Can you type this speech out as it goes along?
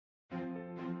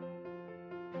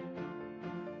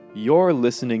You're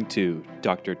listening to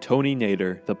Dr. Tony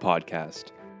Nader, the podcast,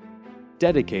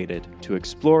 dedicated to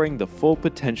exploring the full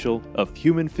potential of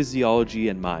human physiology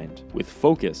and mind, with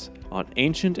focus on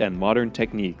ancient and modern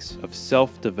techniques of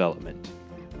self-development.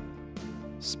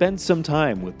 Spend some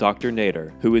time with Dr.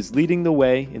 Nader, who is leading the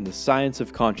way in the science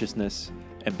of consciousness,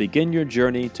 and begin your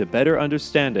journey to better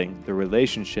understanding the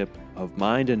relationship of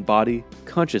mind and body,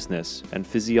 consciousness, and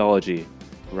physiology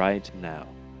right now.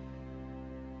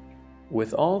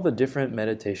 With all the different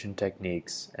meditation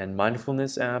techniques and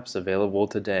mindfulness apps available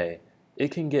today,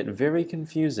 it can get very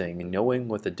confusing in knowing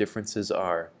what the differences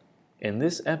are. In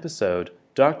this episode,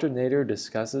 Dr. Nader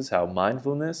discusses how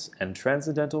mindfulness and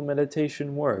transcendental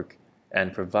meditation work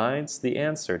and provides the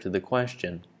answer to the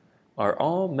question, are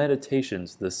all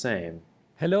meditations the same?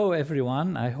 Hello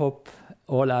everyone, I hope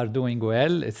all are doing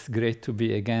well. It's great to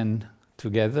be again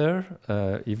together,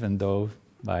 even though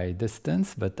by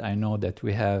distance, but I know that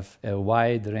we have a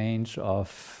wide range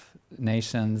of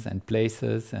nations and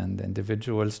places and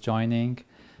individuals joining,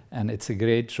 and it's a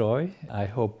great joy. I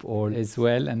hope all is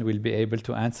well and we'll be able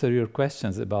to answer your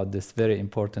questions about this very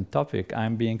important topic.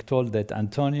 I'm being told that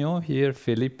Antonio here,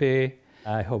 Felipe,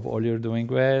 I hope all you're doing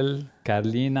well,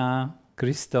 Carlina,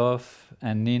 Christoph,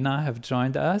 and Nina have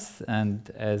joined us,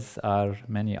 and as are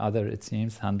many other, it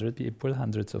seems,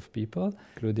 hundreds of people,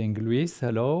 including Luis,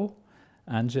 hello.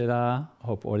 Angela,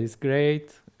 hope all is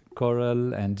great.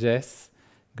 Coral and Jess,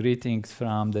 greetings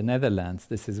from the Netherlands.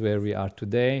 This is where we are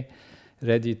today,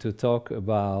 ready to talk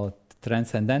about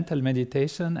transcendental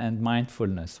meditation and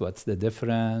mindfulness. What's the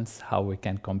difference, how we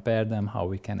can compare them, how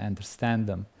we can understand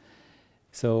them.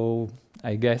 So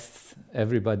I guess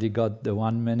everybody got the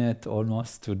 1 minute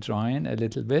almost to join a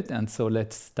little bit, and so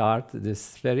let's start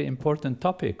this very important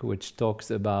topic which talks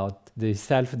about the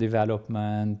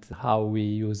self-development, how we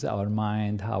use our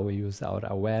mind, how we use our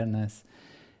awareness.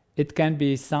 It can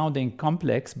be sounding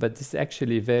complex, but it's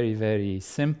actually very, very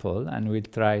simple, and we'll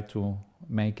try to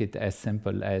make it as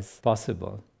simple as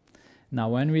possible. Now,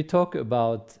 when we talk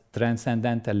about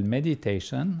transcendental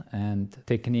meditation and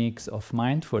techniques of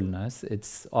mindfulness,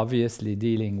 it's obviously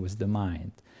dealing with the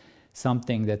mind,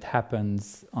 something that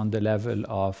happens on the level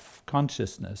of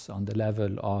consciousness, on the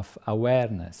level of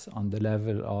awareness, on the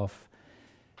level of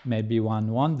maybe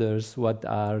one wonders what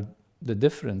are the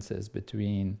differences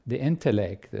between the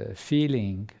intellect, the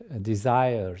feeling,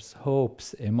 desires,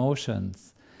 hopes,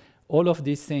 emotions, all of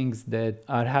these things that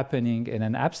are happening in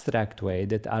an abstract way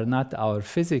that are not our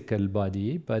physical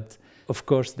body, but of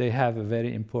course they have a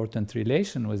very important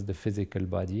relation with the physical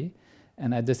body,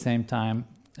 and at the same time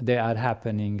they are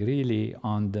happening really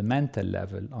on the mental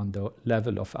level, on the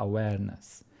level of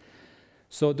awareness.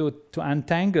 So to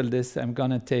untangle this, I'm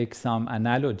going to take some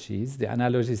analogies. The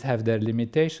analogies have their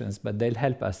limitations, but they'll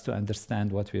help us to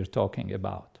understand what we're talking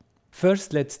about.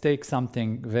 First, let's take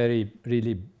something very,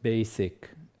 really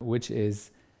basic, which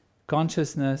is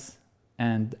consciousness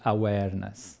and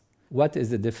awareness. What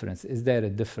is the difference? Is there a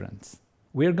difference?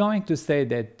 We're going to say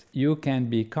that you can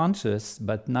be conscious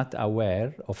but not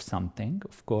aware of something.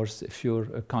 Of course, if you're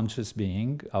a conscious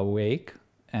being, awake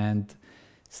and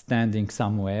standing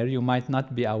somewhere, you might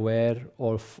not be aware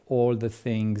of all the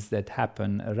things that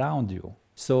happen around you.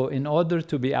 So in order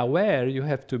to be aware, you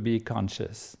have to be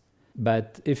conscious.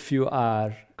 But if you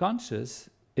are conscious,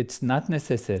 it's not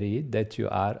necessary that you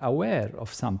are aware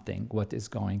of something, what is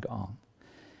going on.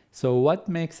 So what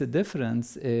makes a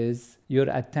difference is your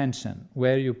attention,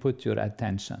 where you put your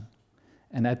attention.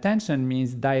 And attention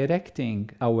means directing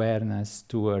awareness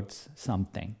towards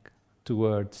something,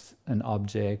 towards an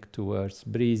object, towards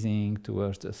breathing,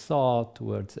 towards a thought,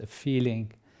 towards a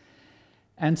feeling.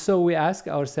 And so we ask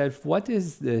ourselves, what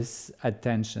is this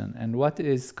attention and what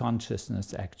is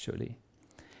consciousness actually?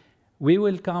 We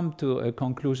will come to a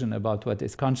conclusion about what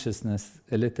is consciousness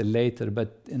a little later,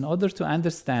 but in order to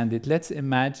understand it, let's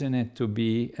imagine it to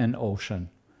be an ocean,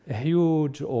 a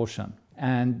huge ocean.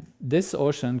 And this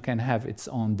ocean can have its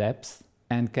own depths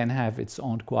and can have its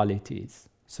own qualities.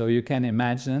 So you can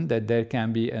imagine that there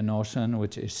can be an ocean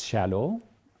which is shallow,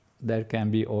 there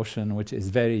can be ocean which is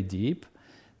very deep,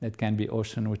 there can be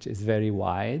ocean which is very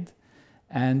wide.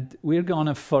 And we're going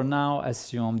to, for now,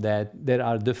 assume that there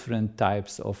are different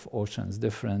types of oceans,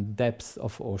 different depths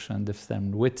of ocean,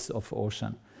 different widths of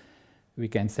ocean. We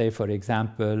can say, for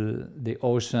example, the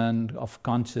ocean of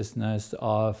consciousness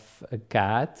of a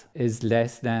cat is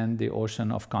less than the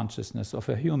ocean of consciousness of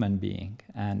a human being,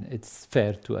 and it's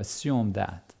fair to assume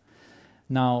that.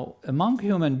 Now, among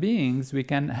human beings, we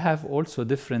can have also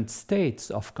different states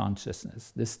of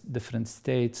consciousness, different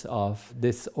states of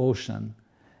this ocean.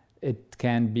 It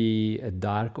can be a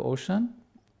dark ocean,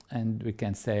 and we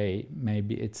can say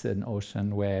maybe it's an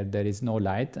ocean where there is no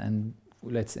light, and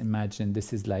let's imagine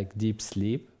this is like deep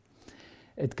sleep.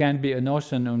 It can be an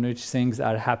ocean in which things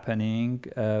are happening,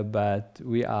 but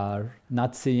we are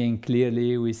not seeing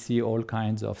clearly. We see all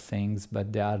kinds of things,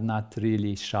 but they are not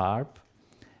really sharp.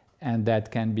 And that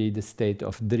can be the state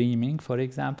of dreaming, for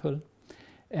example.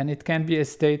 And it can be a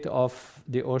state of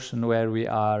the ocean where we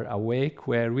are awake,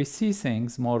 where we see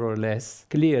things more or less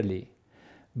clearly.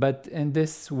 But in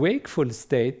this wakeful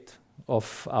state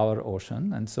of our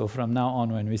ocean, and so from now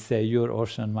on when we say your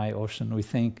ocean, my ocean,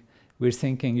 we're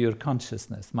thinking your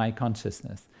consciousness, my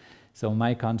consciousness. So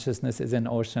my consciousness is an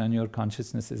ocean, your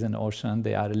consciousness is an ocean.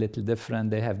 They are a little different.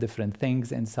 They have different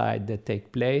things inside that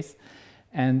take place.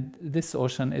 And this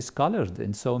ocean is colored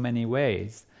in so many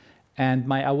ways. And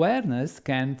my awareness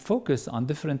can focus on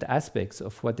different aspects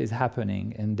of what is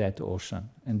happening in that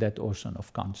ocean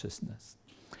of consciousness.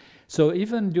 So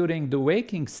even during the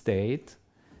waking state,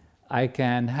 I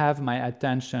can have my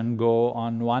attention go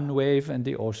on one wave in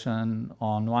the ocean,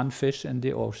 on one fish in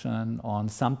the ocean, on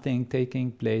something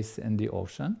taking place in the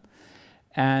ocean.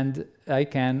 And I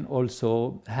can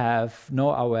also have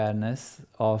no awareness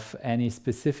of any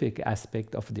specific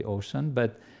aspect of the ocean,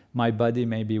 but my body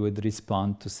maybe would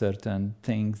respond to certain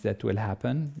things that will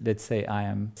happen. Let's say I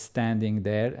am standing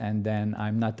there and then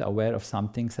I'm not aware of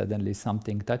something, suddenly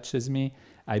something touches me.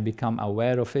 I become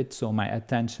aware of it, so my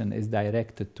attention is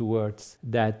directed towards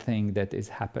that thing that is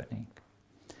happening.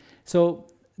 So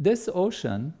this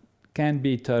ocean can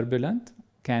be turbulent,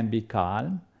 can be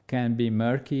calm, can be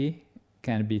murky,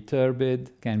 can be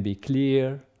turbid, can be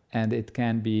clear, and it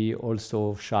can be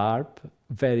also sharp,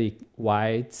 very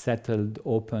wide, settled,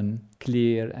 open,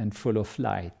 clear, and full of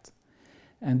light.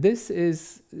 And this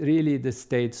is really the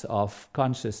states of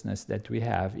consciousness that we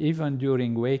have, even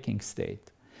during waking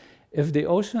state. If the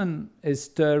ocean is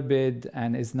turbid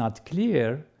and is not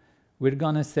clear, we're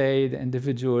going to say the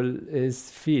individual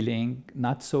is feeling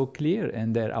not so clear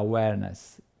in their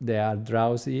awareness. They are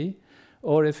drowsy,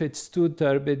 or if it's too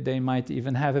turbid, they might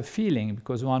even have a feeling,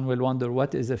 because one will wonder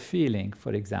what is a feeling,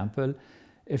 for example,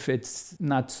 if it's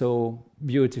not so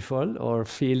beautiful or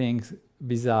feeling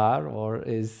bizarre or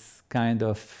is kind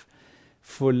of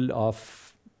full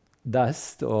of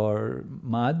dust or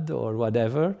mud or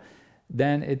whatever,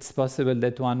 then it's possible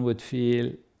that one would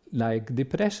feel like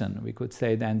depression. We could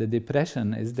say then the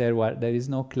depression is there where there is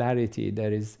no clarity,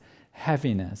 there is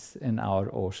heaviness in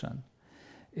our ocean.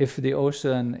 If the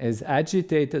ocean is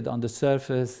agitated on the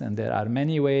surface and there are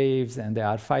many waves and they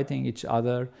are fighting each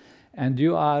other, and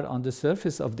you are on the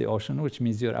surface of the ocean, which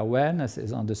means your awareness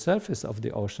is on the surface of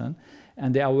the ocean,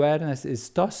 and the awareness is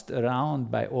tossed around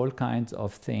by all kinds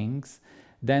of things,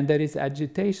 then there is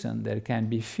agitation, there can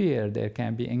be fear, there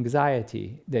can be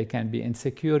anxiety, there can be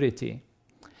insecurity.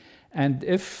 And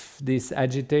if this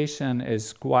agitation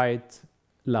is quite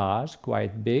large,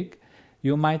 quite big,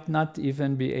 you might not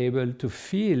even be able to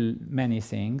feel many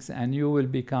things, and you will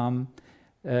become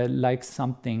like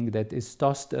something that is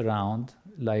tossed around,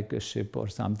 like a ship or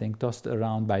something tossed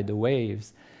around by the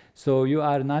waves. So you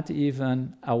are not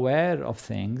even aware of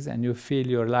things, and you feel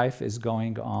your life is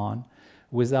going on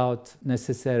without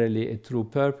necessarily a true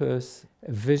purpose,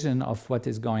 a vision of what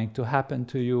is going to happen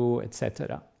to you,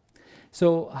 etc.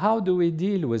 So how do we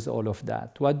deal with all of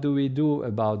that? What do we do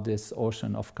about this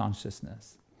ocean of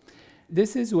consciousness?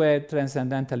 This is where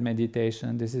transcendental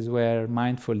meditation, this is where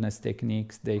mindfulness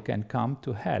techniques, they can come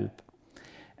to help.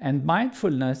 And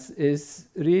mindfulness is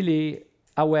really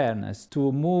awareness,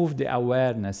 to move the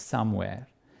awareness somewhere.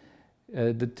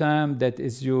 The term that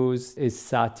is used is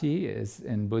sati, is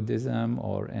in Buddhism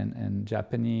or in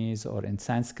Japanese or in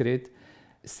Sanskrit.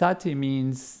 Sati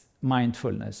means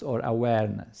mindfulness or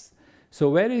awareness. So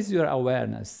where is your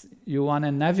awareness? You want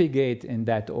to navigate in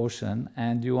that ocean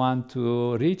and you want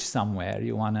to reach somewhere.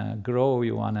 You want to grow,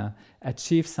 you want to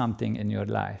achieve something in your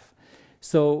life.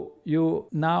 So you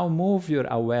now move your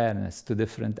awareness to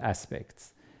different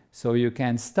aspects. So you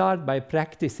can start by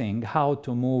practicing how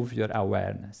to move your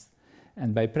awareness.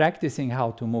 And by practicing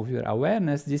how to move your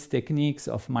awareness, these techniques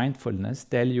of mindfulness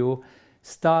tell you,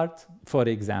 start, for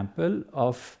example,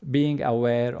 of being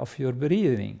aware of your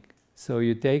breathing. So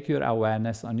you take your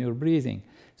awareness on your breathing.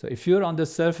 So if you're on the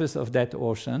surface of that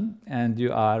ocean and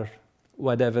you are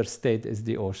whatever state is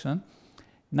the ocean,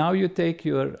 now you take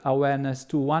your awareness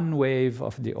to one wave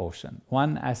of the ocean,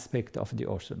 one aspect of the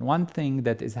ocean, one thing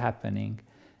that is happening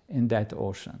in that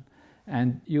ocean.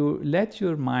 And you let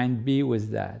your mind be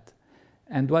with that.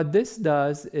 And what this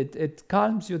does, it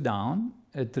calms you down,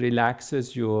 it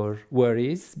relaxes your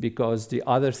worries because the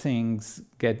other things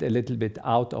get a little bit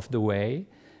out of the way.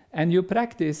 And you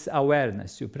practice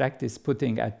awareness, you practice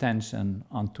putting attention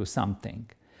onto something.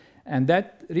 And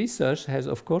that research has,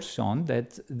 of course, shown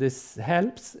that this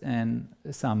helps in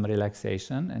some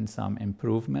relaxation and some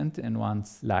improvement in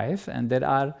one's life. And there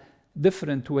are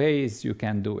different ways you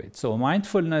can do it. So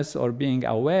mindfulness or being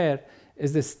aware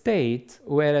is a state,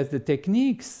 whereas the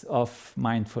techniques of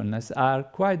mindfulness are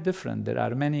quite different. There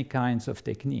are many kinds of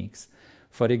techniques.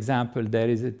 For example, there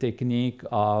is a technique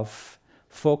of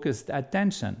focused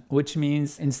attention, which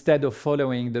means instead of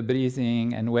following the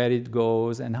breathing and where it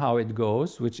goes and how it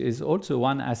goes, which is also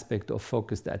one aspect of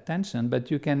focused attention, but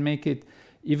you can make it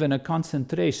even a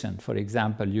concentration. For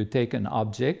example, you take an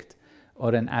object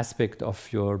or an aspect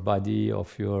of your body,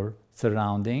 of your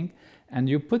surrounding, and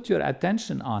you put your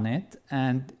attention on it,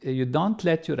 and you don't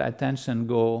let your attention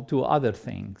go to other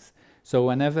things. So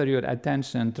whenever your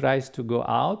attention tries to go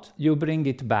out, you bring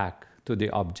it back to the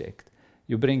object.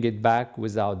 You bring it back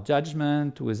without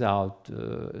judgment, without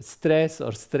stress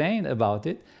or strain about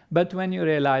it. But when you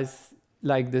realize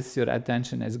like this, your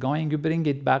attention is going, you bring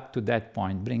it back to that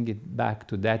point, bring it back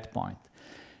to that point.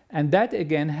 And that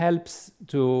again helps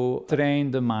to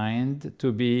train the mind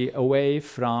to be away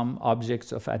from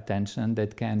objects of attention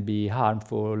that can be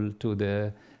harmful to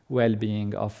the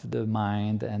well-being of the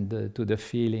mind and to the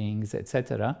feelings,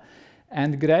 etc.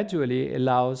 And gradually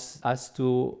allows us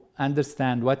to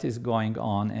understand what is going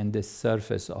on in the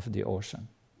surface of the ocean.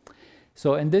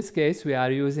 So in this case, we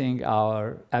are using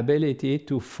our ability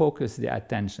to focus the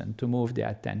attention, to move the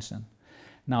attention.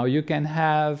 Now you can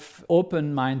have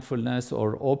open mindfulness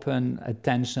or open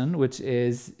attention, which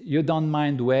is you don't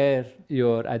mind where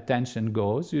your attention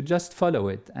goes, you just follow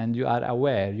it and you are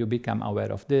aware. You become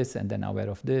aware of this and then aware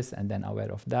of this and then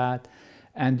aware of that.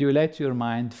 And you let your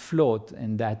mind float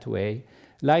in that way,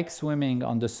 like swimming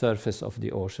on the surface of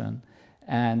the ocean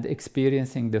and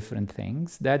experiencing different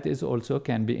things. That is also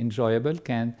can be enjoyable,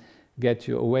 can get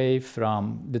you away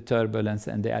from the turbulence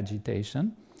and the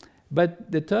agitation.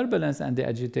 But the turbulence and the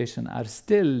agitation are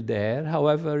still there.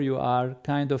 However, you are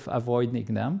kind of avoiding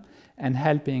them and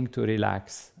helping to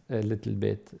relax a little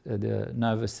bit the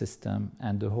nervous system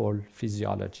and the whole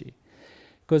physiology.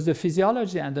 Because the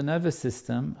physiology and the nervous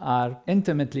system are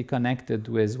intimately connected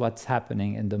with what's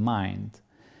happening in the mind.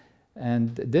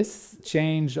 And this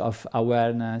change of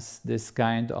awareness, this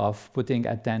kind of putting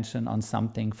attention on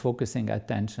something, focusing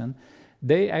attention,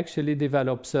 they actually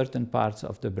develop certain parts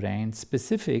of the brain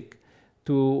specific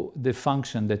to the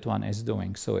function that one is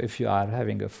doing. So if you are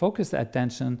having a focused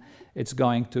attention, it's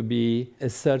going to be a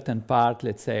certain part,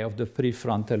 let's say, of the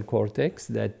prefrontal cortex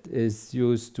that is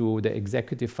used to the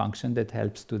executive function that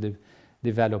helps to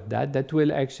develop that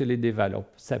will actually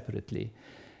develop separately.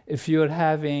 If you're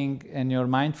having in your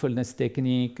mindfulness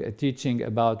technique a teaching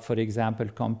about, for example,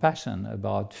 compassion,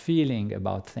 about feeling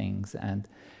about things, and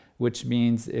which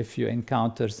means if you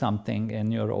encounter something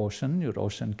in your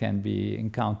ocean can be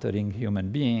encountering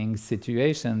human beings,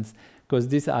 situations, because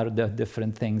these are the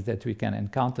different things that we can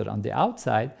encounter on the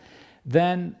outside,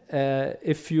 then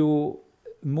if you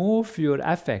move your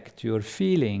affect, your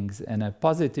feelings in a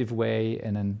positive way,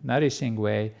 in a nourishing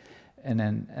way, in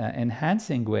an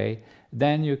enhancing way,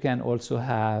 then you can also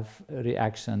have a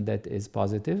reaction that is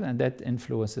positive and that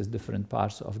influences different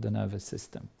parts of the nervous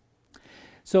system.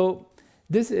 So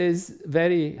this is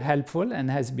very helpful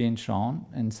and has been shown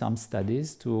in some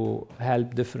studies to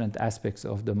help different aspects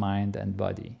of the mind and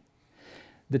body.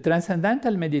 The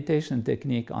transcendental meditation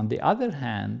technique, on the other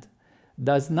hand,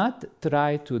 does not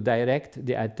try to direct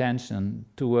the attention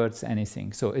towards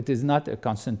anything. So it is not a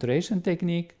concentration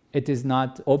technique. It is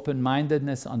not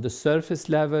open-mindedness on the surface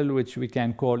level, which we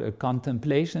can call a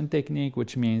contemplation technique,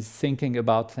 which means thinking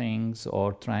about things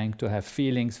or trying to have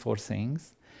feelings for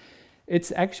things.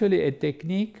 It's actually a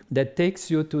technique that takes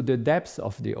you to the depths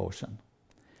of the ocean.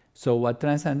 So what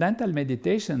transcendental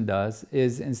meditation does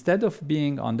is, instead of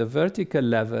being on the vertical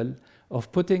level of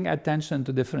putting attention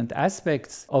to different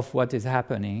aspects of what is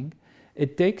happening,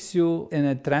 it takes you in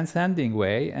a transcending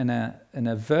way, in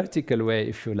a vertical way,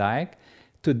 if you like,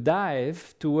 to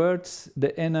dive towards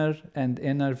the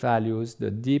inner values,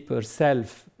 the deeper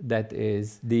self that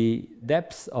is the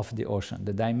depths of the ocean,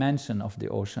 the dimension of the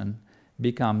ocean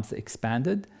becomes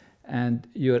expanded, and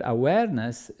your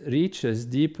awareness reaches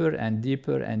deeper and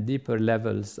deeper and deeper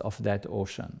levels of that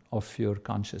ocean, of your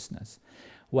consciousness.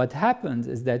 What happens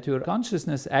is that your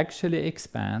consciousness actually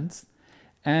expands,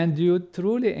 and you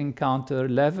truly encounter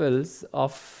levels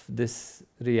of this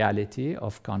reality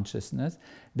of consciousness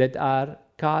that are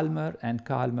calmer and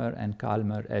calmer and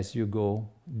calmer as you go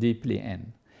deeply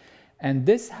in. And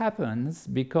this happens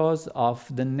because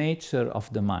of the nature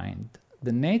of the mind.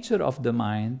 The nature of the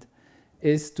mind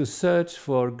is to search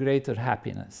for greater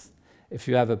happiness. If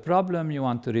you have a problem, you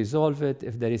want to resolve it.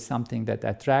 If there is something that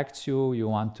attracts you, you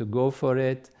want to go for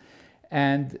it.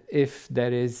 And if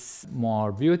there is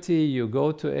more beauty, you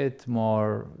go to it,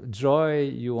 more joy,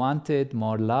 you want it,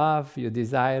 more love, you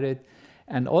desire it.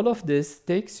 And all of this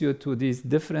takes you to these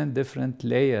different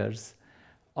layers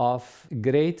of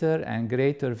greater and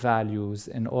greater values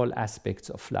in all aspects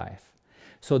of life.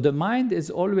 So the mind is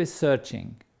always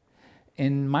searching.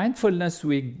 In mindfulness,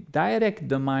 we direct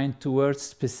the mind towards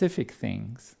specific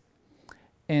things.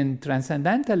 In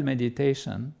transcendental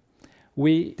meditation,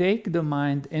 we take the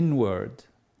mind inward,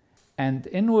 and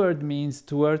inward means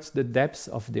towards the depths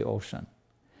of the ocean.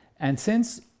 And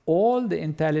since all the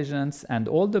intelligence and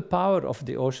all the power of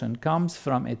the ocean comes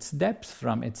from its depth,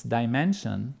 from its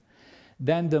dimension,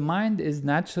 then the mind is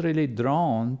naturally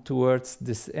drawn towards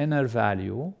this inner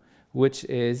value, which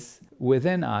is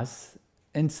within us,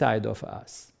 inside of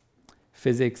us.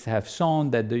 Physics have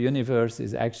shown that the universe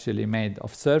is actually made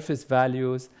of surface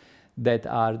values that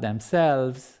are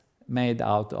themselves made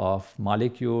out of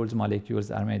molecules.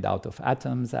 Molecules are made out of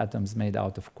atoms. Atoms made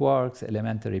out of quarks,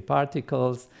 elementary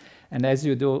particles. And as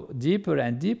you go deeper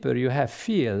and deeper, you have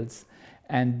fields.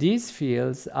 And these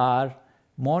fields are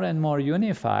more and more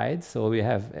unified. So we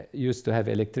used to have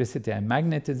electricity and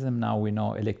magnetism. Now we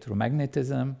know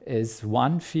electromagnetism is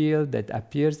one field that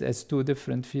appears as two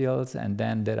different fields. And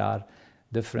then there are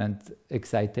different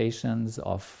excitations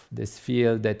of this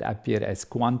field that appear as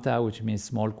quanta, which means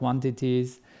small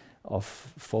quantities of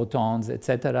photons,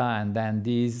 etc. And then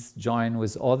these join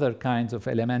with other kinds of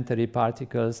elementary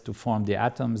particles to form the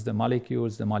atoms, the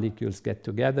molecules. The molecules get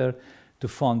together to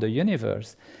form the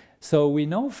universe. So we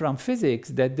know from physics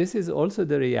that this is also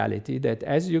the reality, that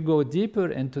as you go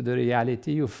deeper into the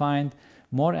reality, you find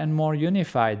more and more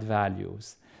unified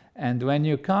values. And when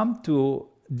you come to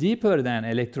deeper than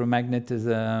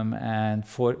electromagnetism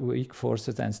and weak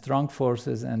forces and strong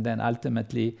forces, and then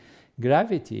ultimately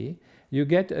gravity, you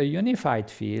get a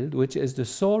unified field, which is the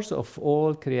source of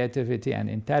all creativity and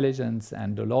intelligence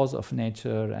and the laws of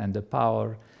nature and the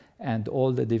power and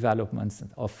all the developments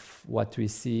of what we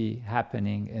see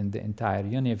happening in the entire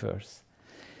universe.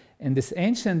 In this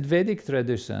ancient Vedic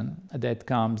tradition that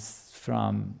comes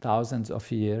from thousands of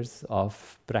years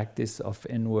of practice of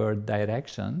inward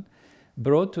direction,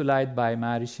 brought to light by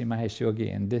Maharishi Mahesh Yogi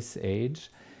in this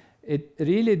age, it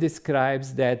really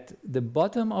describes that the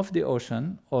bottom of the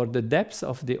ocean, or the depths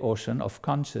of the ocean of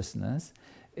consciousness,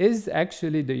 is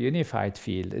actually the unified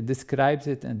field. It describes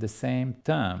it in the same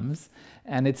terms,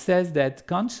 and it says that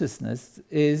consciousness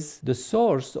is the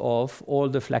source of all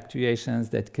the fluctuations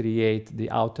that create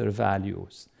the outer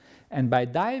values. And by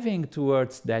diving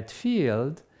towards that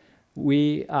field,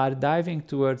 we are diving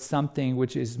towards something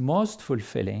which is most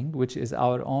fulfilling, which is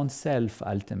our own self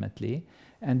ultimately,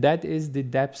 and that is the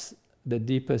depths, the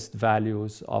deepest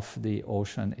values of the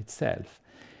ocean itself.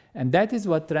 And that is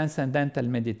what transcendental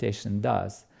meditation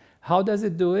does. How does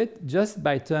it do it? Just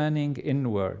by turning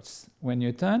inwards. When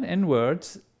you turn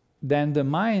inwards, then the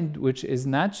mind, which is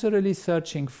naturally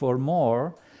searching for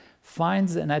more,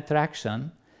 finds an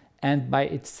attraction, and by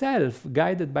itself,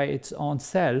 guided by its own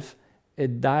self,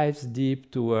 it dives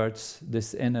deep towards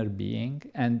this inner being.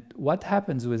 And what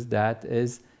happens with that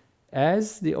is,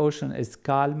 as the ocean is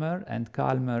calmer and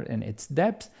calmer in its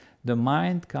depths, the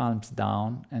mind calms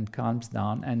down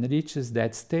and reaches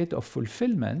that state of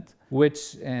fulfillment,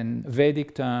 which in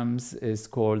Vedic terms is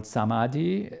called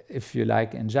samadhi. If you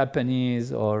like, in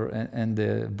Japanese or in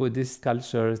the Buddhist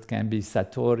culture, it can be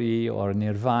satori or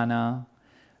nirvana,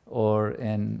 or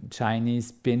in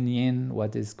Chinese, pinyin,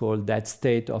 what is called that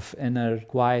state of inner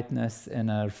quietness,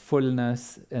 inner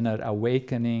fullness, inner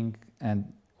awakening,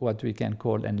 and what we can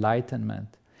call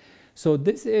enlightenment. So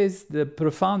this is the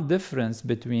profound difference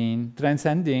between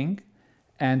transcending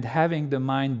and having the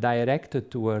mind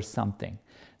directed towards something.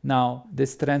 Now,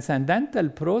 this transcendental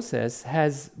process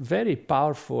has very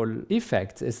powerful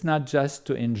effects. It's not just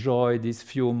to enjoy these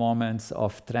few moments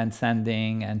of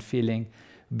transcending and feeling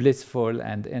blissful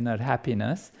and inner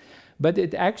happiness, but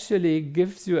it actually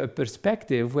gives you a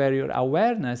perspective where your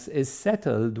awareness is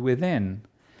settled within.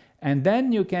 And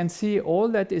then you can see all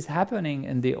that is happening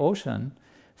in the ocean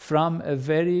from a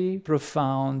very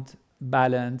profound,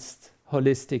 balanced,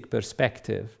 holistic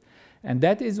perspective. And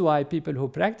that is why people who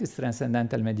practice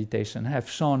transcendental meditation have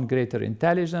shown greater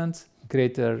intelligence,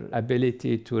 greater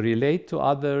ability to relate to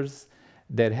others.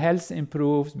 Their health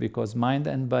improves because mind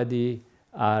and body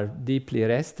are deeply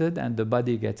rested and the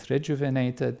body gets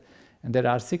rejuvenated. And there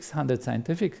are 600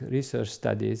 scientific research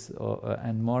studies,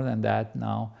 and more than that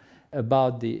now,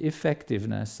 about the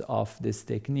effectiveness of this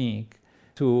technique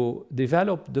to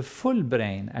develop the full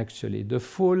brain, actually, the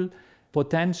full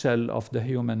potential of the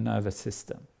human nervous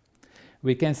system.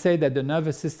 We can say that the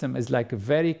nervous system is like a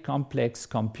very complex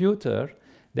computer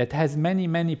that has many,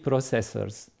 many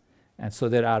processors. And so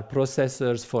there are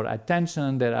processors for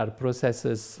attention, there are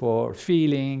processors for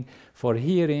feeling, for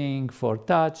hearing, for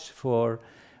touch, for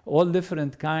all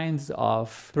different kinds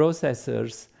of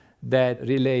processors that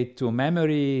relate to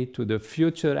memory, to the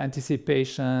future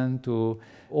anticipation, to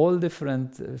all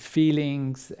different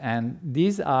feelings. And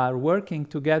these are working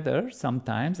together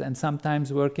sometimes and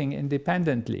sometimes working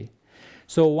independently.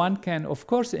 So one can, of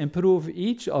course, improve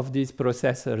each of these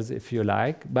processors, if you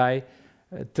like, by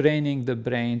training the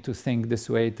brain to think this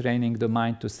way, training the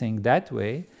mind to think that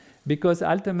way, because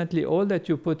ultimately all that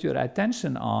you put your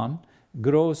attention on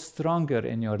grows stronger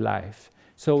in your life.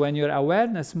 So when your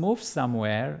awareness moves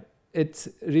somewhere, it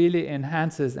really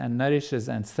enhances and nourishes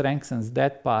and strengthens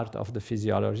that part of the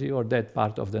physiology or that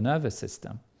part of the nervous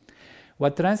system.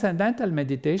 What transcendental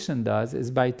meditation does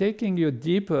is, by taking you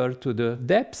deeper to the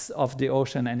depths of the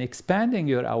ocean and expanding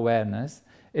your awareness,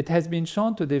 it has been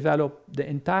shown to develop the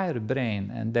entire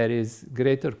brain, and there is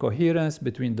greater coherence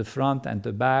between the front and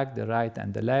the back, the right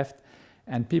and the left,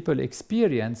 and people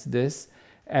experience this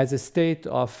as a state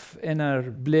of inner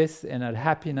bliss, inner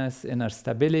happiness, inner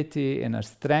stability, inner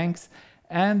strength,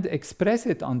 and express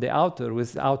it on the outer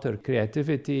with outer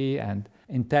creativity and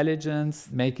intelligence,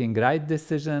 making right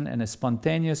decision in a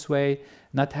spontaneous way,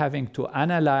 not having to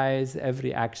analyze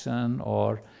every action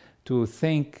or to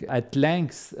think at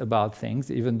length about things,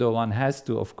 even though one has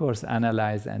to, of course,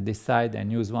 analyze and decide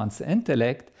and use one's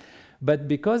intellect. But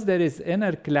because there is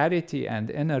inner clarity and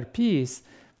inner peace,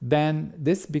 then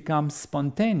this becomes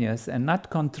spontaneous and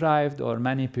not contrived or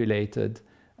manipulated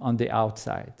on the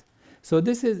outside. So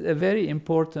this is a very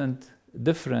important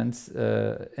difference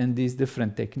in these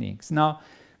different techniques. Now,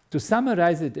 to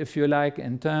summarize it, if you like,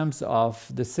 in terms of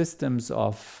the systems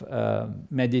of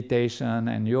meditation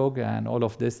and yoga and all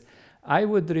of this, I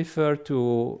would refer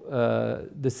to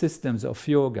the systems of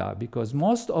yoga, because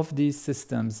most of these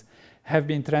systems have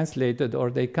been translated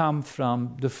or they come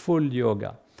from the full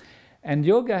yoga. And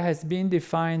yoga has been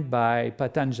defined by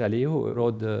Patanjali, who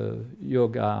wrote the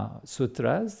Yoga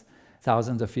Sutras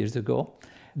thousands of years ago,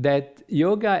 that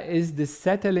yoga is the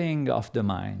settling of the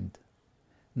mind.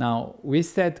 Now, we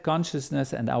said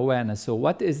consciousness and awareness. So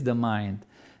what is the mind?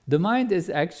 The mind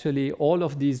is actually all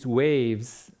of these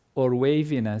waves or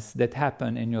waviness that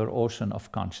happen in your ocean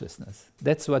of consciousness.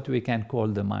 That's what we can call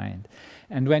the mind.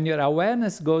 And when your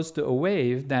awareness goes to a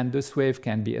wave, then this wave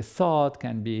can be a thought,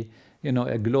 can be,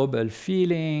 a global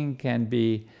feeling, can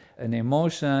be an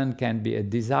emotion, can be a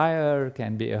desire,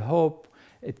 can be a hope.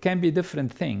 It can be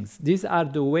different things. These are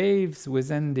the waves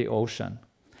within the ocean.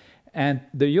 And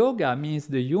the yoga means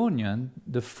the union,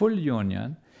 the full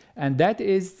union, and that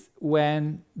is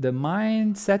when the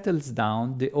mind settles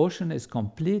down, the ocean is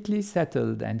completely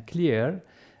settled and clear,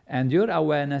 and your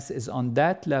awareness is on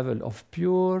that level of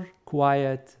pure,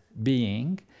 quiet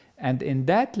being. And in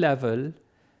that level,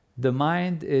 the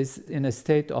mind is in a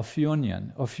state of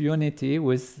union, of unity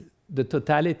with the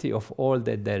totality of all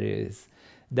that there is.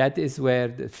 That is where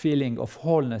the feeling of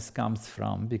wholeness comes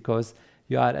from, because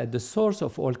you are at the source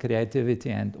of all creativity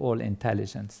and all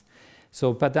intelligence.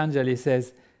 So Patanjali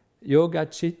says, Yoga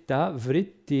Chitta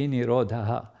Vritti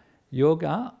Nirodha.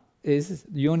 Yoga is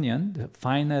union. The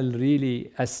final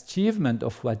really achievement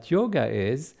of what yoga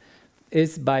is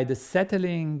by the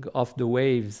settling of the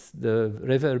waves, the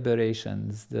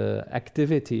reverberations, the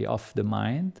activity of the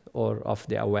mind or of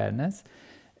the awareness.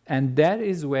 And that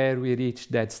is where we reach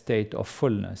that state of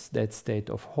fullness, that state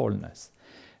of wholeness.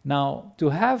 Now, to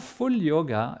have full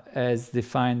yoga as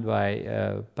defined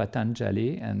by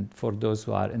Patanjali, and for those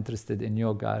who are interested in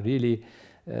yoga, really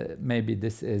maybe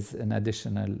this is an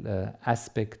additional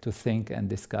aspect to think and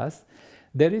discuss.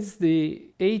 There is the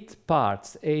 8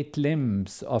 parts, 8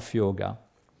 limbs of yoga.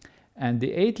 And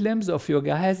the 8 limbs of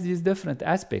yoga has these different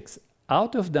aspects.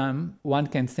 Out of them, one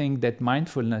can think that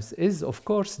mindfulness is, of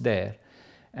course, there.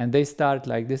 And they start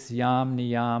like this: Yam,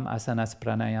 Niyam, Asanas,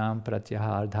 Pranayam,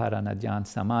 Pratyahar, Dharana, Dhyan,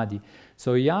 Samadhi.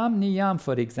 So Yam, Niyam,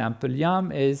 for example,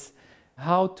 Yam is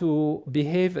how to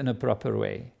behave in a proper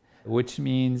way, which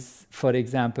means, for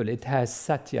example, it has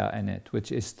Satya in it,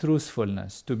 which is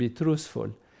truthfulness, to be truthful.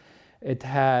 It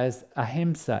has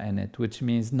Ahimsa in it, which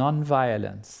means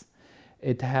non-violence.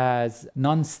 It has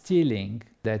non-stealing,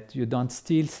 that you don't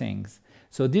steal things.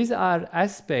 So these are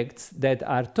aspects that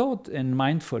are taught in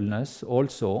mindfulness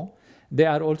also, They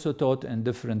are also taught in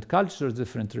different cultures,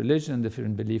 different religions,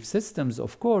 different belief systems,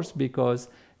 of course, because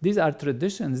these are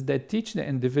traditions that teach the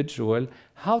individual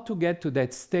how to get to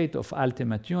that state of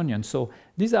ultimate union. So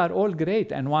these are all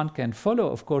great, and one can follow,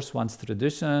 of course, one's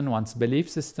tradition, one's belief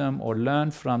system, or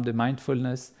learn from the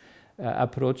mindfulness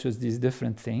approaches, these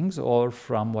different things, or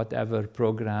from whatever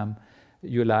program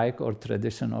you like, or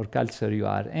tradition or culture you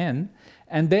are in.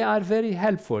 And they are very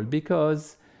helpful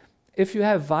because if you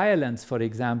have violence, for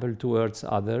example, towards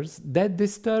others, that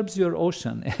disturbs your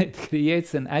ocean. It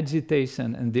creates an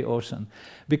agitation in the ocean.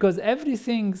 Because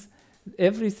everything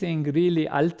really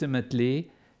ultimately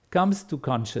comes to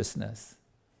consciousness.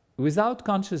 Without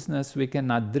consciousness, we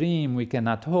cannot dream, we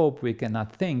cannot hope, we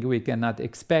cannot think, we cannot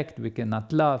expect, we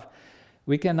cannot love,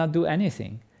 we cannot do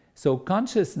anything. So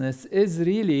consciousness is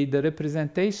really the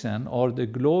representation or the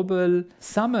global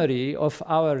summary of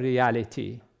our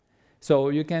reality. So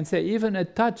you can say even a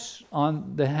touch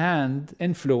on the hand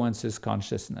influences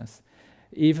consciousness.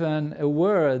 Even a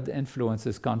word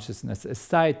influences consciousness. A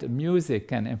sight, music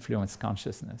can influence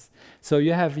consciousness. So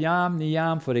you have yam,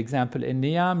 niyam, for example. In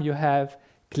niyam you have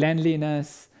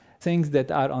cleanliness, things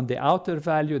that are on the outer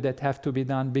value that have to be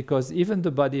done, because even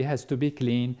the body has to be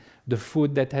clean. The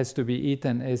food that has to be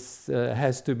eaten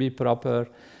has to be proper.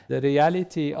 The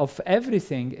reality of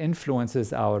everything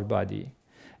influences our body.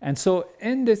 And so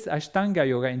in this Ashtanga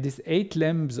yoga, in these 8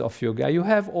 limbs of yoga, you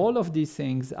have all of these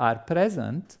things are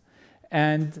present,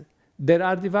 and they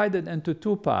are divided into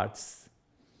 2 parts.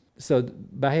 So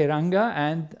Bahiranga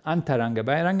and Antaranga.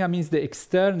 Bahiranga means the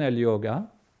external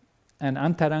yoga, and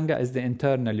Antaranga is the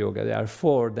internal yoga. There are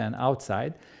 4 then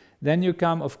outside. Then you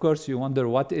come, of course, you wonder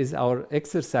what is our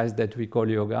exercise that we call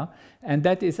yoga, and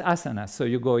that is asanas. So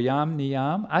you go yam,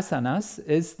 niyam. Asanas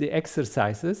is the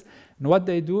exercises, and what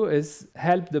they do is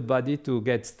help the body to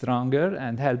get stronger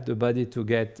and help the body to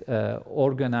get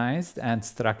organized and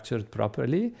structured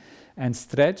properly and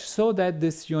stretched so that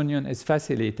this union is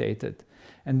facilitated.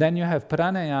 And then you have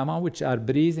pranayama, which are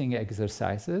breathing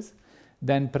exercises.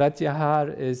 Then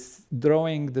pratyahar is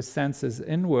drawing the senses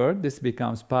inward. This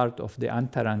becomes part of the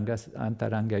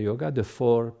Antaranga yoga, the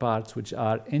 4 parts which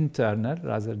are internal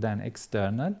rather than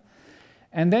external.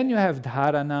 And then you have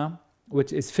dharana,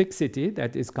 which is fixity,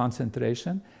 that is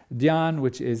concentration, dhyan,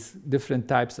 which is different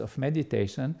types of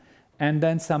meditation, and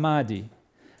then samadhi.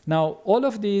 Now, all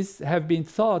of these have been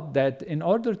thought that in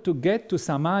order to get to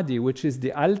samadhi, which is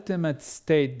the ultimate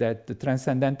state that the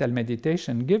transcendental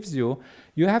meditation gives you,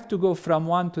 you have to go from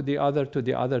one to the other, to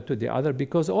the other, to the other,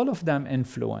 because all of them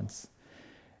influence.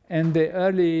 In the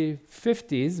early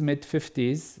 50s,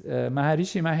 mid-50s,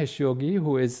 Maharishi Mahesh Yogi,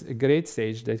 who is a great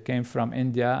sage that came from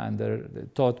India and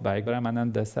taught by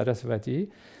Ramananda Saraswati,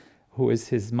 who is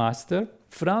his master,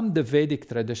 from the Vedic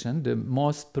tradition, the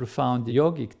most profound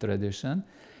yogic tradition,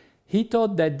 he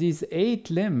taught that these 8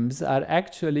 limbs are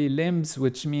actually limbs,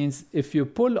 which means if you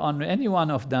pull on any one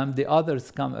of them, the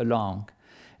others come along.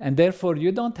 And therefore,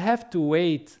 you don't have to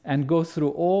wait and go through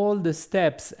all the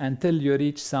steps until you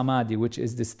reach samadhi, which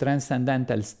is this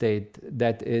transcendental state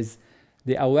that is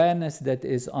the awareness that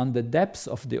is on the depths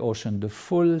of the ocean, the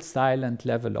full silent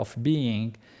level of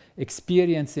being,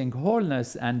 experiencing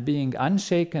wholeness and being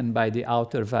unshaken by the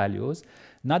outer values,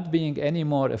 not being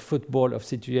anymore a football of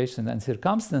situations and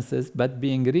circumstances, but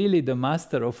being really the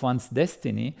master of one's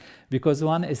destiny, because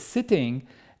one is sitting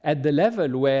at the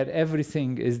level where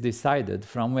everything is decided,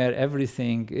 from where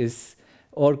everything is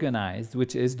organized,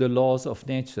 which is the laws of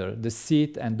nature, the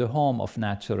seat and the home of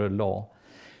natural law.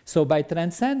 So by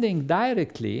transcending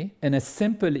directly in a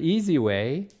simple, easy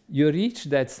way, you reach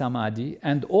that samadhi,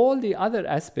 and all the other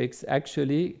aspects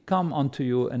actually come onto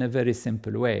you in a very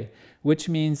simple way, which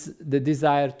means the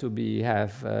desire to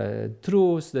have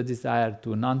truth, the desire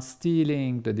to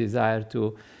non-stealing, the desire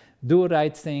to do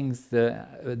right things,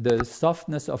 the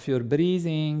softness of your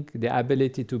breathing, the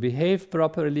ability to behave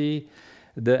properly,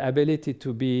 the ability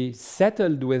to be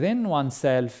settled within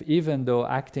oneself, even though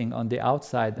acting on the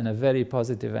outside in a very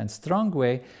positive and strong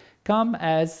way, come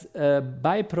as a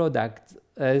byproduct,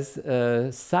 as a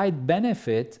side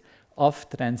benefit of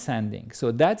transcending.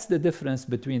 So that's the difference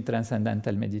between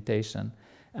transcendental meditation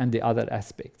and the other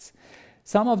aspects.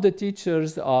 Some of the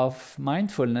teachers of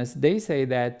mindfulness, they say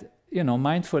that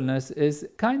mindfulness is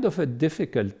kind of a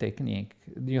difficult technique.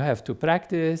 You have to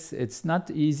practice, it's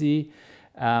not easy.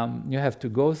 You have to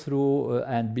go through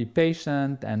and be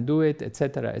patient and do it,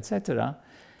 etc., etc.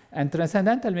 And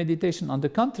transcendental meditation, on the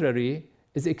contrary,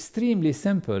 is extremely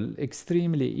simple,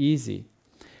 extremely easy.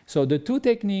 So the 2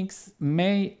 techniques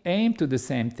may aim to the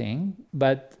same thing,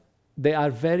 but they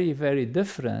are very, very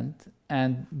different,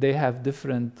 and they have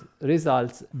different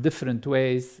results, different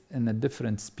ways, and a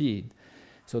different speed.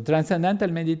 So transcendental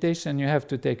meditation, you have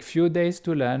to take few days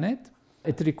to learn it.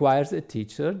 It requires a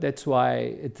teacher. That's why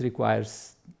it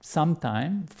requires some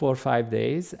time, 4 or 5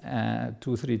 days,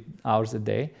 2-3 hours a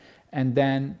day. And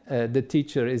then the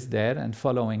teacher is there and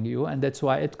following you. And that's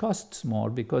why it costs more,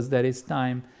 because there is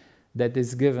time that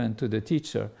is given to the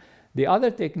teacher. The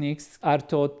other techniques are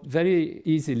taught very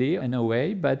easily in a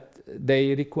way, but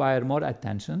they require more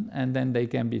attention, and then they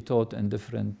can be taught in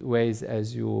different ways,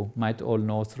 as you might all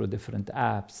know, through different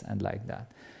apps and like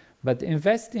that. But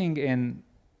investing in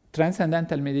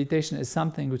transcendental meditation is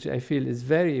something which I feel is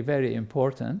very, very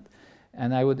important,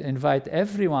 and I would invite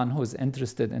everyone who's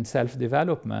interested in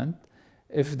self-development,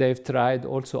 if they've tried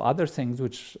also other things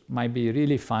which might be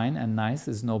really fine and nice,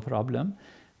 is no problem,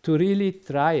 to really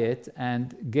try it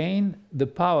and gain the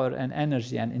power and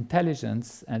energy and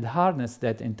intelligence and harness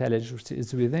that intelligence which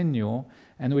is within you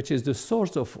and which is the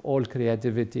source of all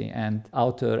creativity and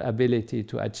outer ability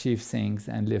to achieve things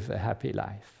and live a happy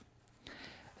life.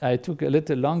 I took a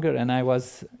little longer, and I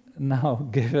was now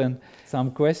given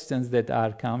some questions that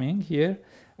are coming here.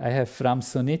 I have from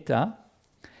Sunita.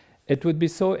 It would be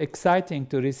so exciting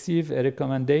to receive a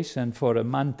recommendation for a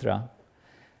mantra.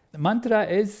 Mantra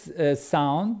is a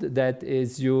sound that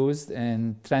is used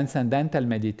in transcendental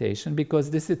meditation,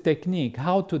 because this is a technique,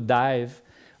 how to dive.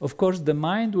 Of course, the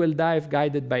mind will dive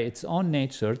guided by its own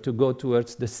nature to go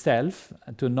towards the self,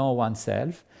 to know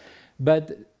oneself.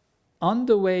 But on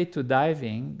the way to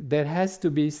diving, there has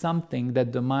to be something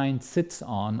that the mind sits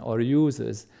on or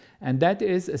uses, and that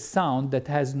is a sound that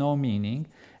has no meaning.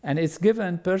 And it's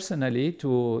given personally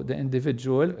to the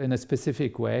individual in a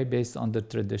specific way based on the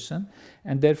tradition.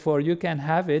 And therefore, you can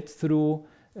have it through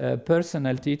a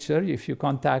personal teacher if you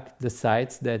contact the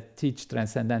sites that teach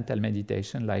transcendental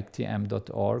meditation, like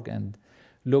tm.org, and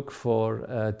look for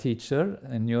a teacher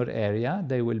in your area.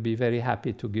 They will be very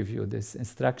happy to give you this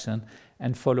instruction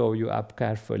and follow you up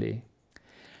carefully.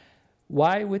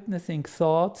 Why witnessing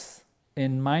thoughts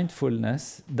in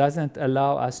mindfulness doesn't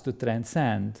allow us to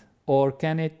transcend? Or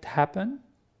can it happen?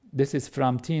 This is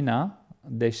from Tina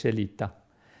Deshelita.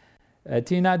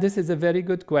 Tina, this is a very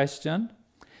good question.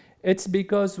 It's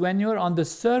because when you're on the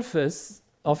surface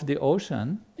of the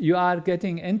ocean, you are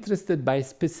getting interested by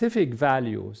specific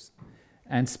values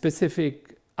and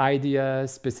specific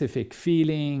ideas, specific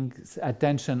feelings,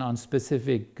 attention on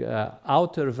specific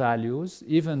outer values.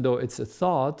 Even though it's a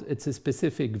thought, it's a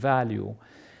specific value.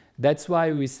 That's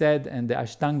why we said in the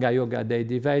Ashtanga Yoga, they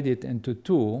divide it into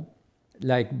two,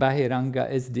 like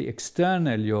Bahiranga is the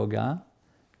external yoga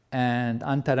and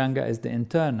Antaranga is the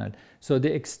internal. So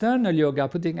the external yoga,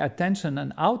 putting attention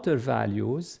on outer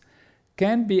values,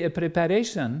 can be a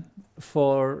preparation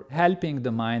for helping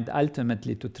the mind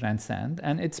ultimately to transcend.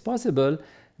 And it's possible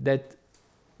that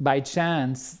by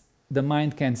chance the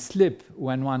mind can slip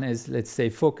when one is, let's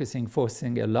say,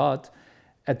 forcing a lot.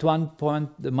 At one point,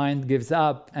 the mind gives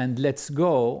up and lets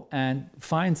go and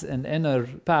finds an inner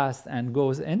path and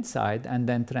goes inside and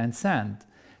then transcend.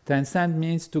 Transcend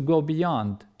means to go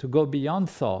beyond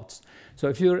thoughts. So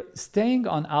if you're staying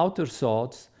on outer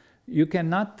thoughts, you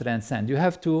cannot transcend. You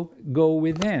have to go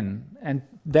within. And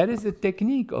there is a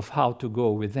technique of how to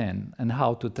go within and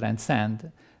how to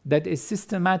transcend that is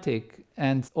systematic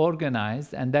and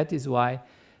organized, and that is why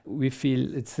we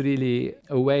feel it's really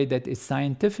a way that is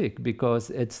scientific, because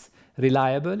it's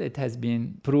reliable, it has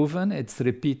been proven, it's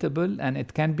repeatable, and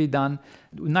it can be done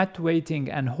not waiting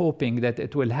and hoping that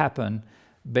it will happen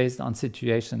based on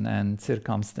situation and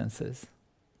circumstances.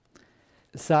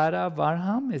 Sarah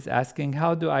Varham is asking,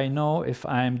 how do I know if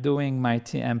I'm doing my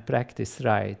TM practice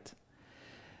right?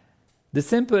 The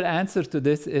simple answer to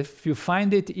this, if you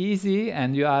find it easy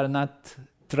and you are not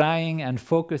trying and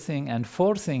focusing and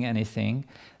forcing anything,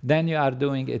 then you are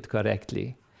doing it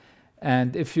correctly.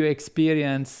 And if you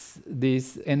experience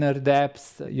these inner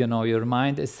depths, your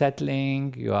mind is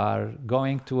settling, you are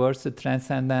going towards the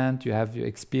transcendent, you have your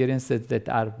experiences that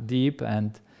are deep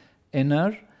and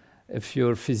inner, if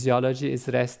your physiology is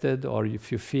rested, or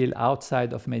if you feel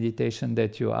outside of meditation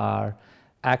that you are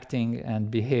acting and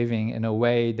behaving in a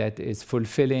way that is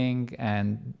fulfilling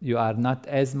and you are not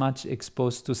as much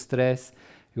exposed to stress,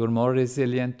 you're more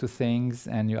resilient to things,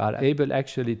 and you are able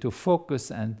actually to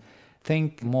focus and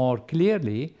think more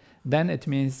clearly, then it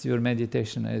means your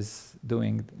meditation is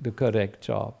doing the correct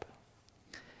job.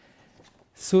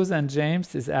 Susan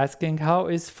James is asking, how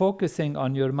is focusing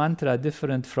on your mantra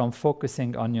different from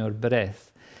focusing on your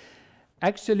breath?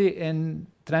 Actually, in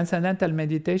transcendental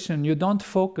meditation, you don't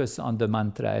focus on the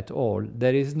mantra at all.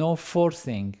 There is no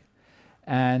forcing.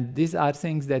 And these are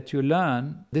things that you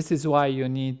learn. This is why you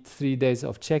need 3 days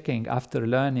of checking after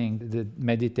learning the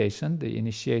meditation, the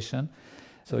initiation,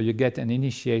 So you get an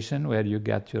initiation where you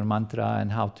get your mantra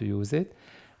and how to use it.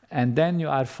 And then you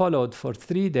are followed for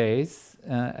 3 days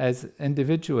as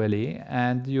individually,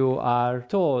 and you are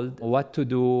told what to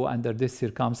do under these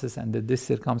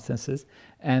circumstances,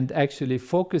 and actually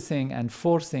focusing and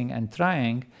forcing and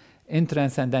trying in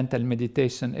transcendental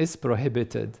meditation is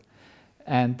prohibited.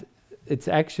 And it's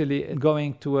actually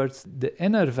going towards the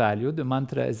inner value. The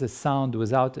mantra is a sound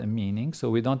without a meaning, so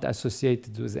we don't associate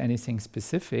it with anything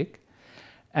specific.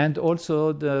 And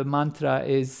also the mantra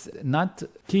is not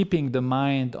keeping the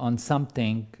mind on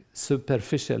something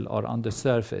superficial or on the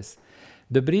surface.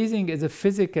 The breathing is a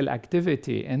physical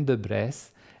activity in the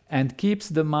breath and keeps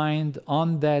the mind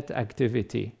on that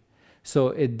activity. So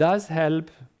it does help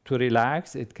to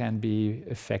relax, it can be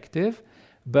effective,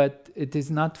 but it is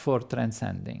not for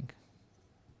transcending.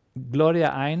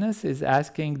 Gloria Ines is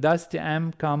asking, does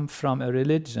TM come from a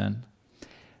religion?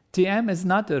 TM is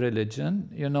not a religion.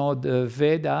 You know, the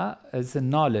Veda is a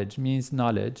knowledge, means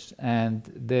knowledge, and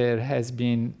there has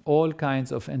been all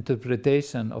kinds of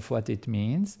interpretation of what it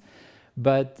means,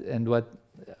 and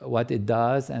what it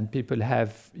does, and people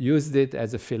have used it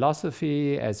as a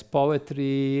philosophy, as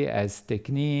poetry, as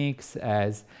techniques,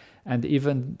 and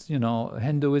even, you know,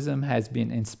 Hinduism has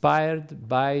been inspired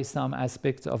by some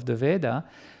aspects of the Veda,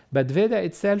 but Veda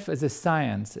itself is a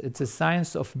science. It's a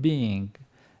science of being,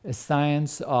 a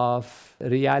science of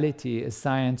reality, a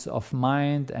science of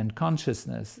mind and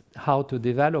consciousness, how to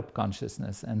develop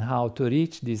consciousness and how to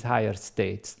reach these higher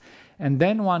states. And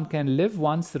then one can live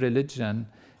one's religion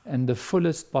in the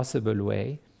fullest possible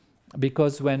way,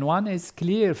 because when one is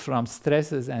clear from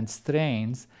stresses and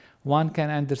strains, one can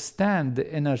understand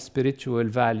the inner spiritual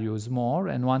values more,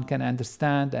 and one can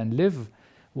understand and live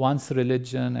one's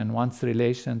religion and one's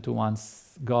relation to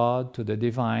one's God, to the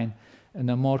divine, in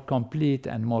a more complete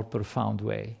and more profound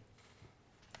way.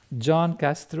 John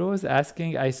Castro is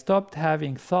asking, I stopped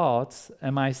having thoughts.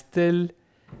 Am I still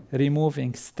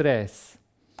removing stress?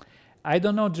 I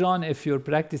don't know, John, if you're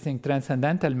practicing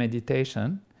transcendental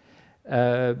meditation,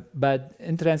 but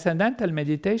in transcendental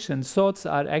meditation, thoughts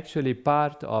are actually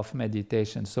part of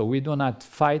meditation. So we do not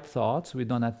fight thoughts. We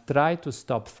do not try to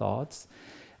stop thoughts.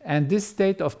 And this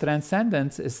state of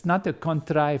transcendence is not a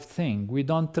contrived thing. We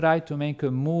don't try to make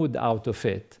a mood out of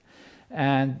it.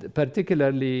 And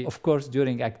particularly, of course,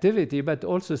 during activity, but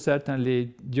also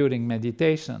certainly during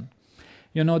meditation.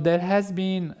 You know, there has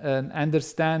been an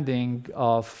understanding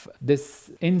of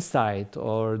this insight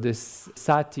or this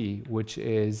sati, which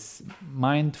is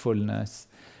mindfulness,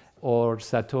 or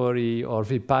satori or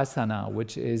vipassana,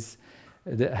 which is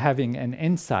having an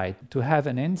insight, to have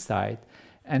an insight.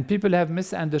 And people have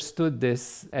misunderstood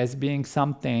this as being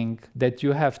something that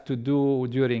you have to do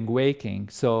during waking.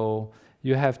 So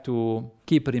you have to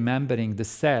keep remembering the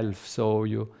self. So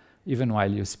you, even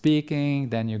while you're speaking,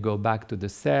 then you go back to the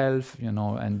self, you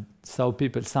know, and so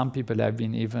some people have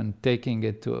been even taking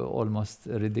it to almost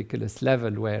a ridiculous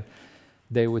level where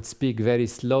they would speak very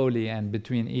slowly and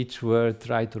between each word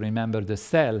try to remember the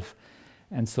self.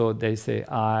 And so they say,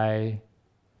 I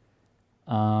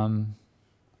am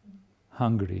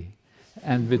hungry.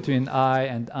 And between I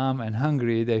and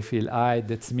hungry, they feel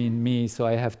that's mean me, so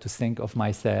I have to think of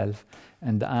myself.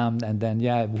 And and then,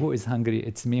 who is hungry?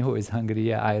 It's me who is hungry.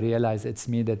 Yeah, I realize it's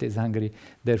me that is hungry.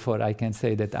 Therefore, I can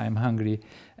say that I'm hungry,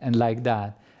 and like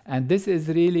that. And this is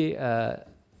really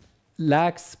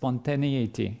lacks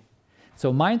spontaneity.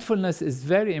 So mindfulness is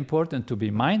very important to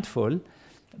be mindful,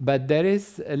 but there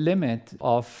is a limit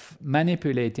of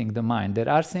manipulating the mind. There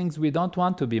are things we don't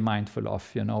want to be mindful of.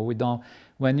 You know, we don't.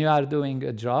 When you are doing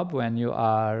a job, when you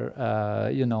are,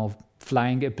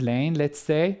 flying a plane, let's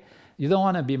say, you don't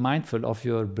want to be mindful of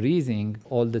your breathing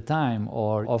all the time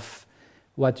or of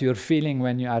what you're feeling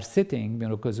when you are sitting,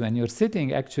 because when you're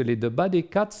sitting, actually, the body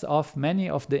cuts off many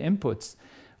of the inputs.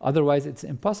 Otherwise, it's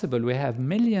impossible. We have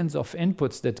millions of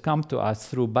inputs that come to us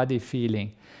through body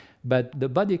feeling. But the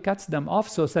body cuts them off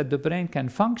so that the brain can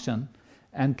function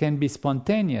and can be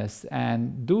spontaneous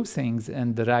and do things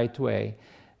in the right way.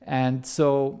 And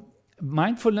so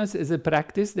mindfulness is a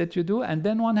practice that you do, and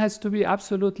then one has to be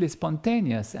absolutely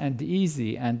spontaneous and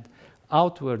easy and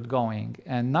outward going,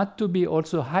 and not to be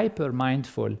also hyper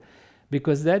mindful,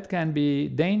 because that can be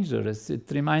dangerous. It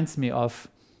reminds me of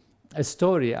a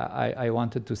story I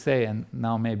wanted to say, and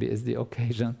now maybe is the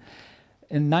occasion.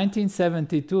 In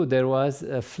 1972, there was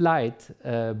a flight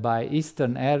by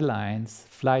Eastern Airlines,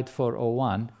 Flight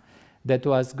 401, that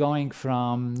was going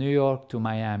from New York to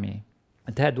Miami.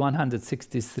 It had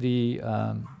 163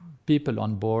 people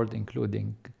on board,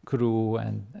 including crew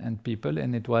and people,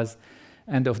 and it was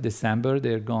end of December.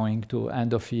 They're going to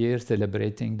end of year,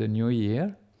 celebrating the new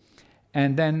year.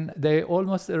 And then they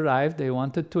almost arrived, they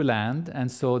wanted to land,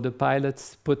 and so the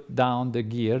pilots put down the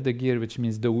gear which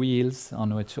means the wheels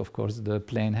on which, of course, the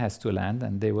plane has to land,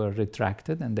 and they were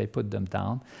retracted and they put them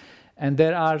down. And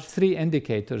there are 3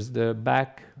 indicators, the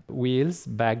back wheels,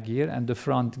 back gear, and the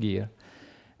front gear.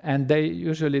 And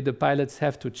the pilots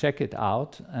have to check it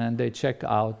out, and they check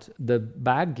out the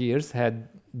back gears had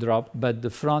dropped, but the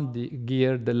front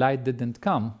gear, the light didn't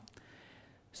come.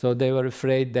 So they were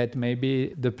afraid that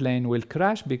maybe the plane will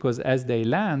crash because as they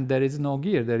land, there is no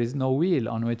gear, there is no wheel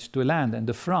on which to land in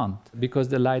the front because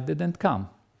the light didn't come.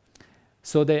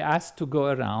 So they asked to go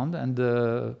around, and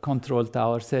the control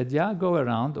tower said, yeah, go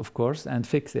around, of course, and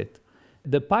fix it.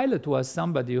 The pilot was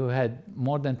somebody who had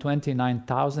more than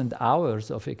 29,000 hours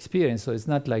of experience, so it's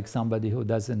not like somebody who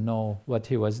doesn't know what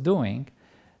he was doing.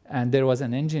 And there was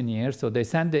an engineer, so they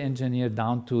sent the engineer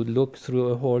down to look through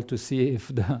a hole to see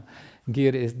if the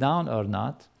gear is down or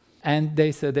not. And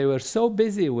they said they were so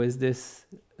busy with this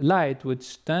light,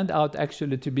 which turned out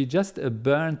actually to be just a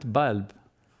burnt bulb.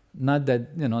 Not that,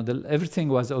 everything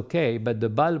was okay, but the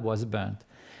bulb was burnt.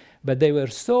 But they were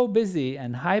so busy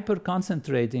and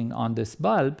hyper-concentrating on this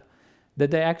bulb that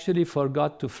they actually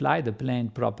forgot to fly the plane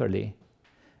properly.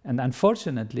 And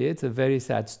unfortunately, it's a very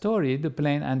sad story. The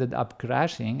plane ended up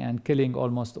crashing and killing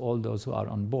almost all those who are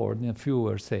on board. A few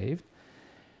were saved.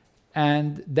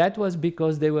 And that was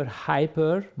because they were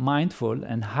hyper-mindful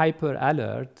and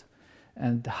hyper-alert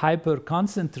and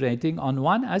hyper-concentrating on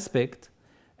one aspect,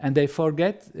 and they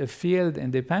forget field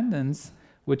independence,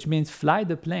 which means fly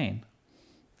the plane.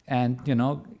 And,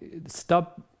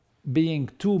 stop being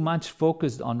too much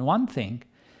focused on one thing.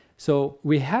 So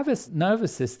we have a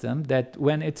nervous system that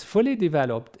when it's fully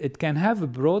developed, it can have a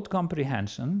broad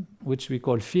comprehension, which we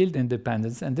call field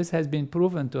independence, and this has been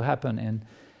proven to happen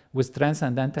with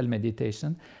transcendental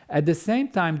meditation. At the same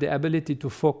time, the ability to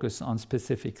focus on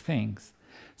specific things.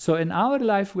 So in our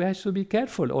life, we have to be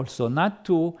careful also not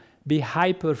to be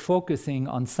hyper-focusing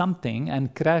on something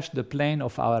and crash the plane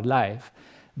of our life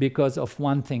because of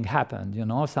one thing happened.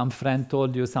 Some friend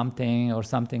told you something, or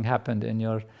something happened in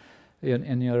your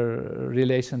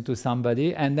relation to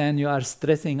somebody, and then you are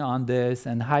stressing on this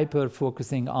and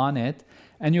hyper-focusing on it,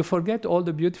 and you forget all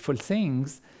the beautiful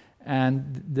things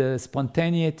and the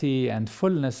spontaneity and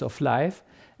fullness of life,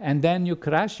 and then you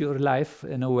crash your life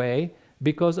in a way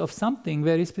because of something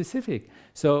very specific.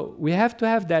 So we have to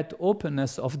have that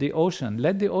openness of the ocean.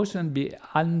 Let the ocean be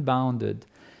unbounded.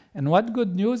 And what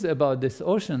good news about this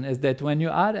ocean is that when you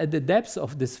are at the depths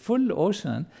of this full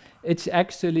ocean, it's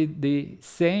actually the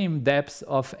same depths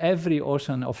of every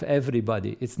ocean of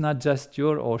everybody. It's not just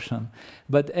your ocean,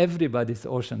 but everybody's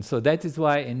ocean. So that is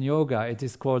why in yoga it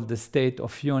is called the state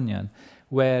of union,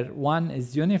 where one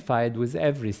is unified with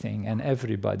everything and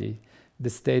everybody. The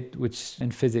state which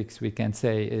in physics we can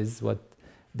say is what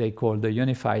they call the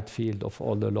unified field of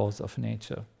all the laws of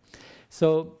nature.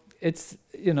 So it's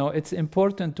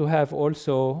important to have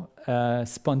also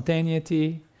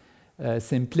spontaneity,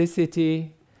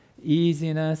 simplicity,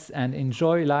 easiness, and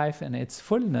enjoy life in its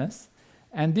fullness.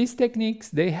 And these techniques,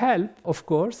 they help, of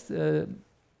course.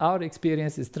 Our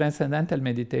experience is transcendental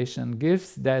meditation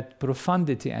gives that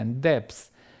profundity and depth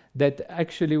that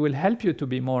actually will help you to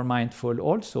be more mindful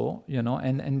also,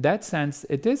 and in that sense,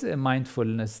 it is a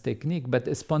mindfulness technique, but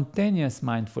a spontaneous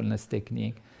mindfulness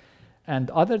technique.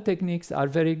 And other techniques are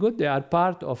very good. They are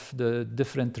part of the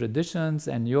different traditions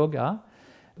and yoga,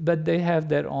 but they have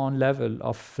their own level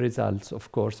of results,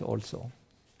 of course, also.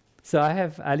 So I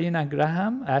have Alina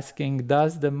Graham asking,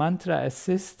 does the mantra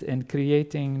assist in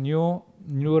creating new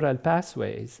neural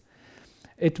pathways?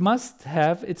 It must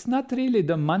have. It's not really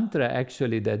the mantra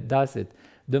actually that does it.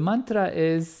 The mantra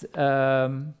is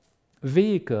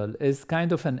vehicle, is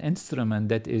kind of an instrument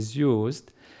that is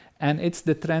used, and it's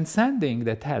the transcending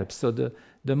that helps. So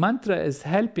the mantra is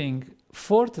helping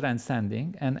for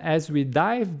transcending, and as we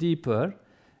dive deeper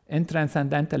in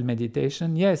transcendental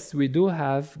meditation, yes, we do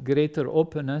have greater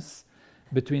openness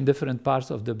between different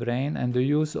parts of the brain and the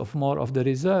use of more of the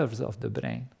reserves of the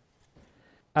brain.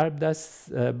 Arbdas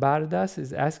Bardas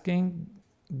is asking,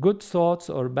 good thoughts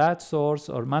or bad thoughts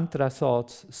or mantra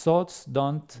thoughts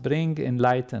don't bring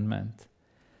enlightenment.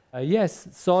 Yes,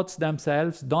 thoughts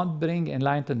themselves don't bring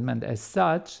enlightenment as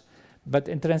such, but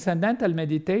in transcendental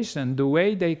meditation, the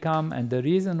way they come and the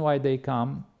reason why they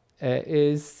come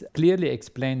is clearly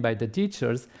explained by the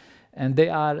teachers, and they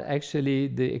are actually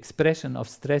the expression of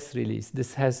stress release.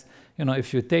 This has,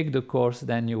 if you take the course,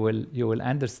 then you will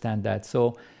understand that.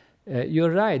 So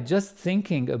you're right, just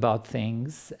thinking about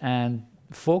things and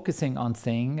focusing on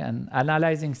things and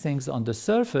analyzing things on the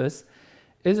surface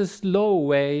is a slow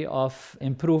way of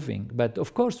improving. But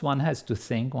of course, one has to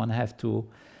think, one has to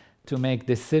make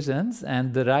decisions,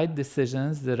 and the right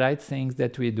decisions, the right things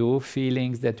that we do,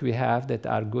 feelings that we have that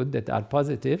are good, that are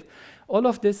positive, all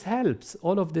of this helps.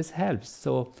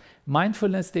 So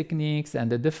mindfulness techniques and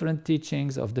the different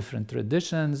teachings of different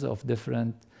traditions, of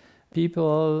different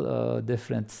people,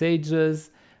 different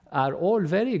sages, are all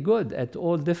very good at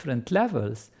all different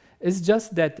levels. It's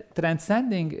just that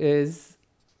transcending is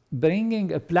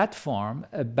bringing a platform,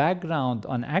 a background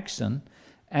on action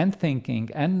and thinking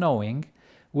and knowing,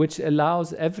 which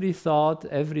allows every thought,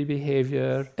 every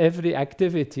behavior, every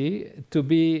activity to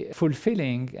be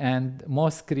fulfilling and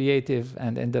most creative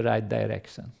and in the right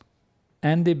direction.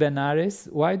 Andy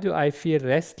Benares, why do I feel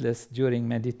restless during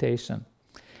meditation?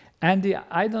 Andy,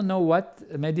 I don't know what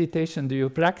meditation do you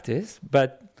practice,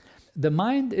 but the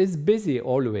mind is busy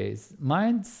always.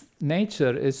 Mind's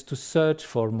nature is to search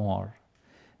for more.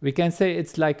 We can say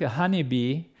it's like a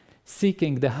honeybee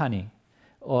seeking the honey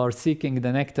or seeking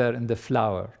the nectar in the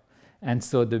flower. And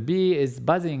so the bee is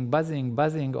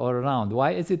buzzing all around.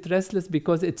 Why is it restless?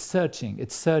 Because it's searching.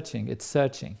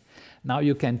 Now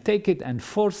you can take it and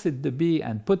force it, the bee,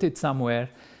 and put it somewhere.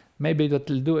 Maybe what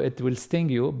it'll do, it will sting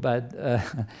you, but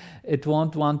it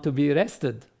won't want to be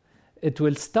rested. It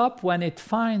will stop when it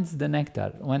finds the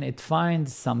nectar, when it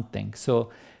finds something.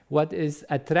 So what is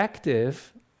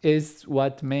attractive is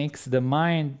what makes the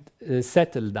mind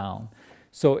settle down.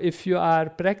 So if you are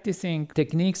practicing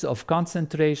techniques of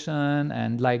concentration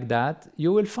and like that,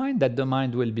 you will find that the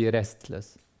mind will be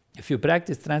restless. If you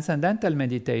practice transcendental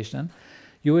meditation,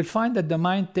 you will find that the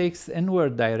mind takes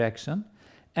inward direction.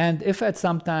 And if at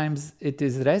sometimes it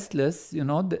is restless,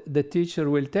 the teacher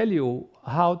will tell you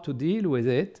how to deal with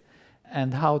it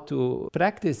and how to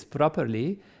practice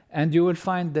properly, and you will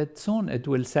find that soon it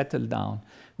will settle down.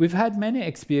 We've had many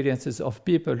experiences of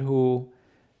people who,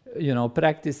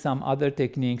 practice some other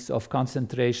techniques of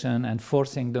concentration and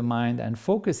forcing the mind and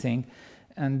focusing,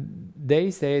 and they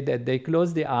say that they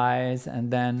close the eyes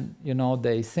and then,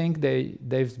 they think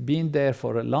they've been there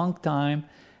for a long time,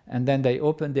 and then they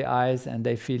open the eyes and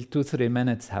they feel 2-3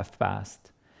 minutes have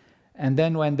passed. And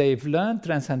then when they've learned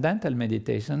transcendental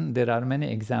meditation, there are many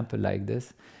examples like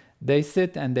this, they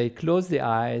sit and they close the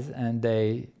eyes and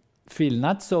they feel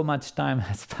not so much time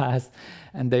has passed,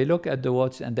 and they look at the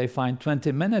watch and they find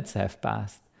 20 minutes have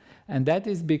passed. And that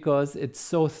is because it's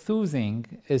so soothing,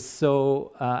 it's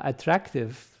so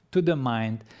attractive to the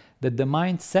mind, that the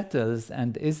mind settles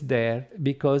and is there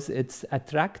because it's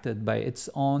attracted by its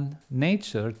own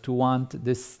nature to want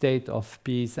this state of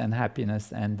peace and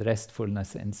happiness and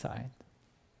restfulness inside.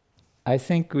 I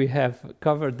think we have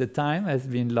covered the time, has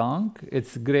been long.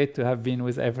 It's great to have been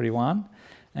with everyone,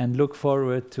 and look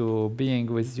forward to being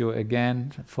with you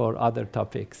again for other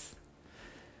topics.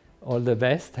 All the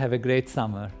best. Have a great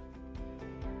summer.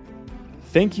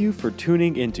 Thank you for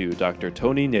tuning into Dr.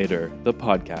 Tony Nader, the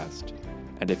podcast.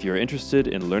 And if you're interested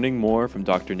in learning more from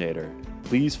Dr. Nader,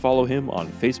 please follow him on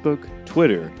Facebook,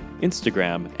 Twitter,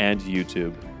 Instagram, and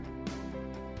YouTube.